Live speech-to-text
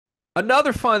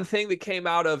Another fun thing that came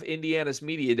out of Indiana's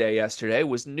media day yesterday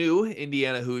was new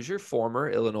Indiana Hoosier, former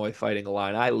Illinois Fighting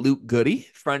Illini, Luke Goode,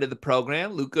 friend of the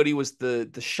program. Luke Goode was the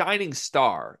shining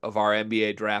star of our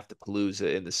NBA draft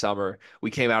Palooza in the summer.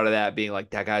 We came out of that being like,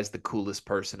 that guy's the coolest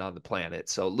person on the planet.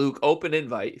 So, Luke, open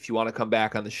invite if you want to come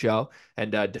back on the show and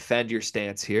defend your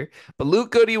stance here. But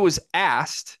Luke Goode was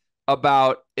asked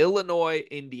about Illinois,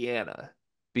 Indiana,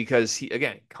 because he,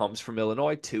 again, comes from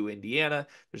Illinois to Indiana.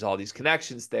 There's all these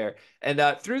connections there. And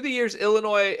through the years,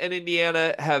 Illinois and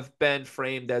Indiana have been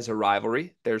framed as a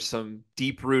rivalry. There's some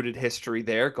deep rooted history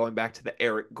there going back to the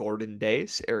Eric Gordon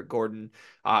days. Eric Gordon,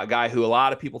 a guy who a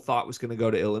lot of people thought was going to go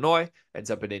to Illinois,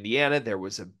 ends up in Indiana. There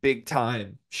was a big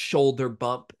time shoulder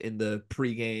bump in the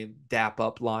pregame dap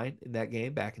up line in that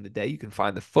game back in the day. You can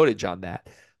find the footage on that.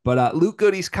 But Luke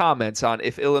Goody's comments on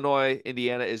if Illinois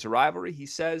Indiana is a rivalry, he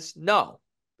says no,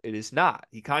 it is not.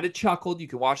 He kind of chuckled. You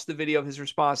can watch the video of his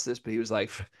response to this, but he was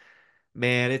like,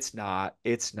 man, it's not.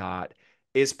 It's not.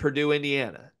 It's Purdue,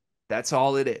 Indiana. That's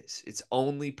all it is. It's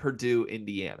only Purdue,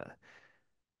 Indiana.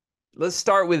 Let's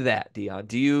start with that, Dion.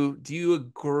 Do you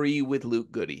agree with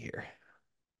Luke Goode here?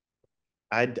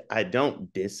 I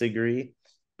don't disagree,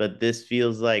 but this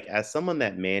feels like, as someone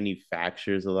that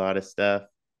manufactures a lot of stuff,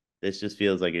 this just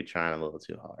feels like you're trying a little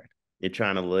too hard. You're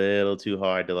trying a little too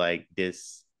hard to like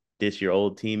diss your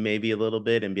old team maybe a little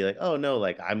bit and be like, oh no,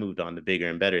 like I moved on to bigger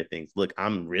and better things. Look,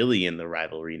 I'm really in the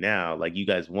rivalry now. Like you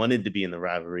guys wanted to be in the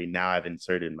rivalry. Now I've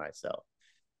inserted myself.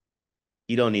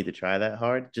 You don't need to try that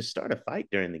hard. Just start a fight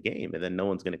during the game and then no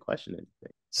one's going to question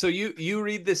anything. So you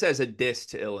read this as a diss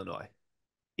to Illinois.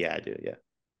 Yeah, I do. Yeah.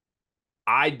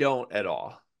 I don't at all.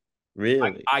 I,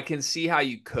 Really? I can see how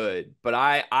you could, but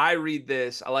I read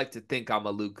this. I like to think I'm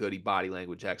a Luke Goode body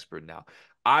language expert now.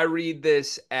 I read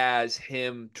this as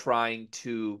him trying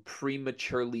to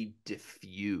prematurely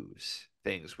diffuse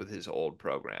things with his old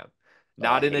program, Oh,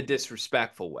 I not in a hate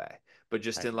disrespectful way, but I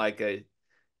just in hate like a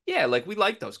yeah, like we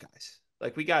like those guys.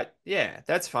 Like we got yeah,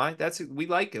 that's fine. We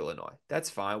like Illinois. That's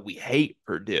fine. We hate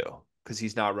Purdue because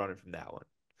he's not running from that one.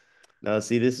 No,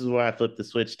 see, this is where I flip the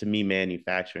switch to me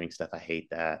manufacturing stuff. I hate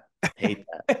that. Hate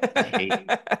that. I hate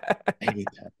I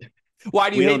hate that. Why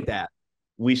do you We hate don't that?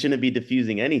 we shouldn't be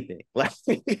diffusing anything. Like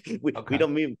we Okay.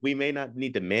 don't mean we may not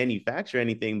need to manufacture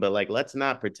anything, but like let's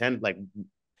not pretend like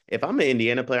if I'm an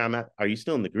Indiana player, are you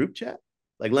still in the group chat?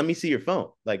 Like let me see your phone.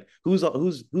 Like who's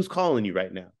calling you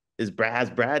right now? Has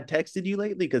Brad texted you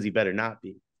lately? Because he better not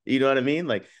be. You know what I mean?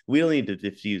 Like we don't need to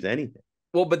diffuse anything.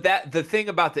 Well, but that the thing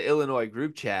about the Illinois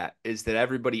group chat is that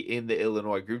everybody in the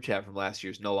Illinois group chat from last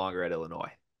year is no longer at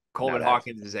Illinois. Now Coleman that's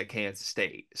Hawkins is at Kansas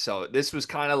State. So this was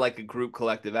kind of like a group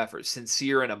collective effort.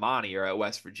 Sincere and Amani are at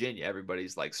West Virginia.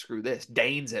 Everybody's like, screw this.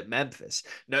 Dane's at Memphis.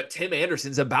 No, Tim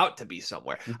Anderson's about to be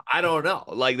somewhere. I don't know.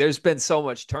 Like there's been so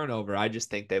much turnover. I just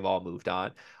think they've all moved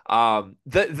on.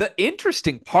 The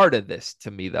interesting part of this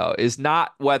to me though is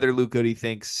not whether Luke Goode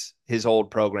thinks his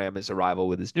old program is a rival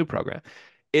with his new program.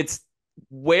 It's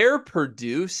where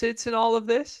Purdue sits in all of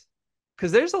this,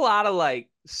 because there's a lot of like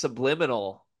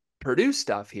subliminal Purdue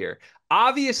stuff here.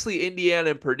 Obviously,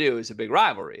 Indiana and Purdue is a big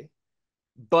rivalry,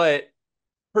 but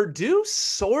Purdue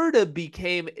sort of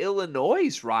became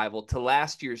Illinois' rival to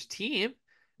last year's team.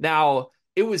 Now,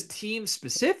 it was team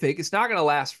specific. It's not going to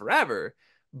last forever,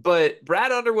 but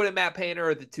Brad Underwood and Matt Painter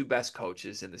are the two best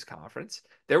coaches in this conference.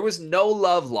 There was no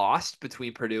love lost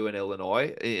between Purdue and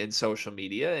Illinois in social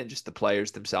media and just the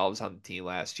players themselves on the team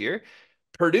last year.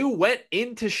 Purdue went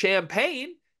into Champaign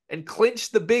and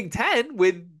clinched the Big Ten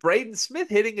with Braden Smith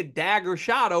hitting a dagger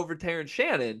shot over Terrence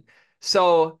Shannon.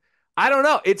 So I don't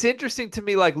know. It's interesting to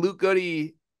me, like Luke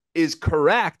Goode is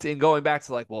correct in going back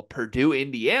to like, well, Purdue,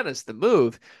 Indiana's the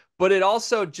move. But it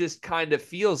also just kind of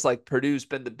feels like Purdue's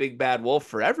been the big bad wolf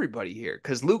for everybody here.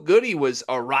 Because Luke Goode was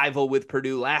a rival with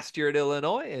Purdue last year at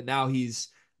Illinois, and now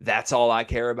that's all I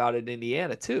care about in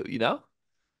Indiana, too, you know?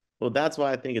 well, that's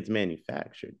why I think it's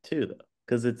manufactured too, though,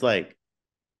 because it's like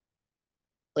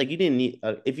you didn't need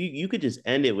if you could just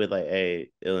end it with like, hey,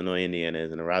 Illinois, Indiana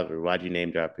isn't a rivalry. Why'd you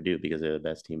name drop Purdue? Because they're the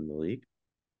best team in the league.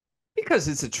 Because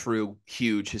it's a true,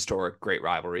 huge, historic, great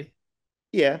rivalry.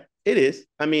 Yeah, it is.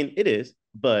 I mean, it is,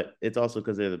 but it's also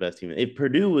because they're the best team. If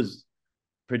Purdue was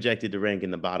projected to rank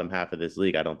in the bottom half of this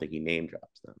league, I don't think he name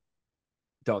drops them.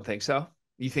 Don't think so?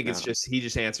 You think it's No, just, he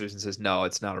just answers and says, no,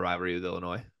 it's not a rivalry with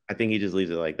Illinois. I think he just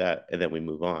leaves it like that, and then we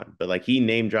move on. But like he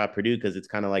name dropped Purdue because it's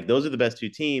kind of like those are the best two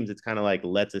teams. It's kind of like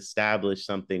let's establish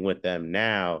something with them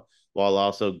now while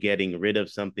also getting rid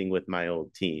of something with my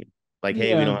old team. Like,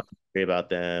 hey, we don't Yeah. have to worry about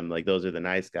them. Like those are the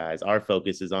nice guys. Our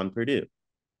focus is on Purdue.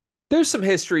 There's some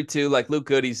history too. Like Luke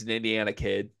Goody's an Indiana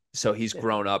kid, so he's Yeah.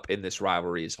 grown up in this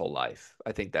rivalry his whole life.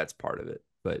 I think that's part of it.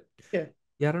 But Yeah.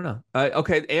 yeah, I don't know.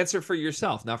 Okay, answer for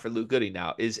yourself, not for Luke Goode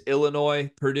now. Is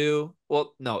Illinois, Purdue,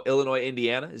 well, no, Illinois,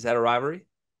 Indiana, is that a rivalry?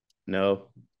 No,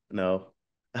 no.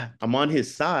 I'm on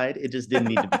his side. It just didn't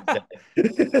need to be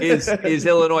Is said.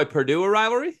 Illinois, Purdue a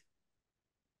rivalry?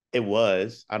 It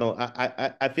was. I don't.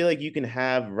 I feel like you can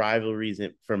have rivalries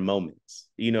for moments.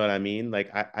 You know what I mean?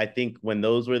 Like I think when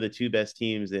those were the two best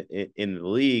teams in the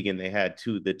league, and they had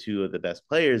the two of the best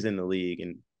players in the league,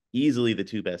 and easily the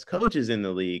two best coaches in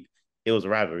the league, it was a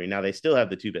rivalry. Now they still have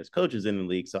the two best coaches in the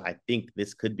league, so I think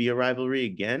this could be a rivalry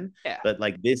again. Yeah. But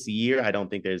like this year, I don't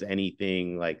think there's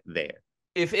anything like there.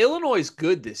 If Illinois is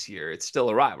good this year, it's still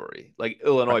a rivalry, like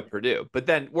Illinois Right. Purdue. But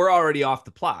then we're already off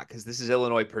the plot because this is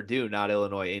Illinois Purdue, not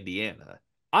Illinois Indiana.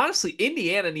 Honestly,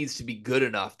 Indiana needs to be good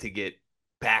enough to get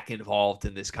back involved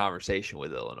in this conversation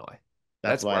with Illinois.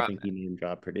 That's That's why where I I'm think at. he name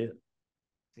drop Purdue.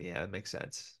 Yeah, that makes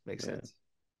sense. Makes Yeah. sense.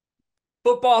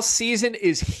 Football season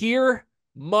is here.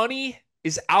 Money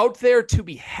is out there to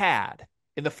be had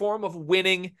in the form of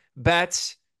winning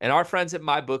bets. And our friends at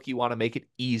MyBookie want to make it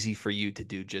easy for you to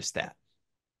do just that.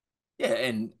 Yeah,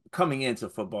 and coming into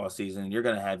football season, you're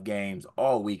going to have games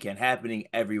all weekend happening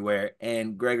everywhere.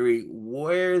 And Gregory,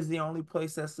 where is the only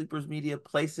place that Sleepers Media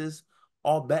places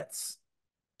all bets?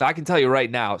 I can tell you right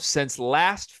now, since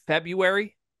last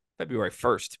February, February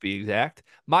 1st to be exact,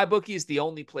 MyBookie is the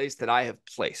only place that I have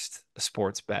placed a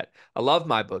sports bet. I love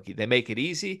MyBookie. They make it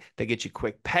easy. They get you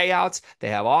quick payouts. They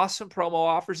have awesome promo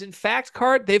offers. In fact,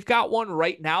 Card, they've got one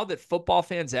right now that football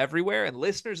fans everywhere and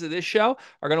listeners of this show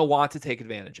are going to want to take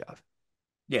advantage of.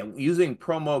 Yeah, using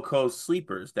promo code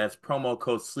SLEEPERS, that's promo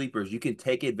code SLEEPERS, you can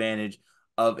take advantage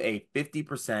of a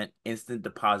 50% instant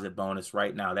deposit bonus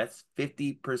right now. That's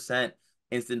 50%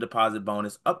 instant deposit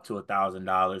bonus up to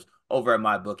 $1,000 over at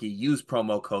MyBookie. Use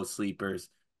promo code SLEEPERS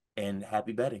and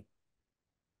happy betting.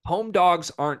 Home dogs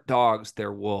aren't dogs,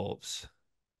 they're wolves.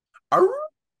 Arr!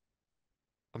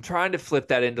 I'm trying to flip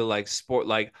that into like sport,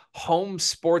 like home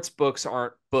sports books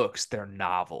aren't books, they're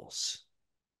novels.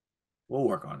 We'll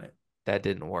work on it. That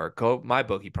didn't work. Go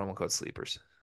MyBookie promo code sleepers.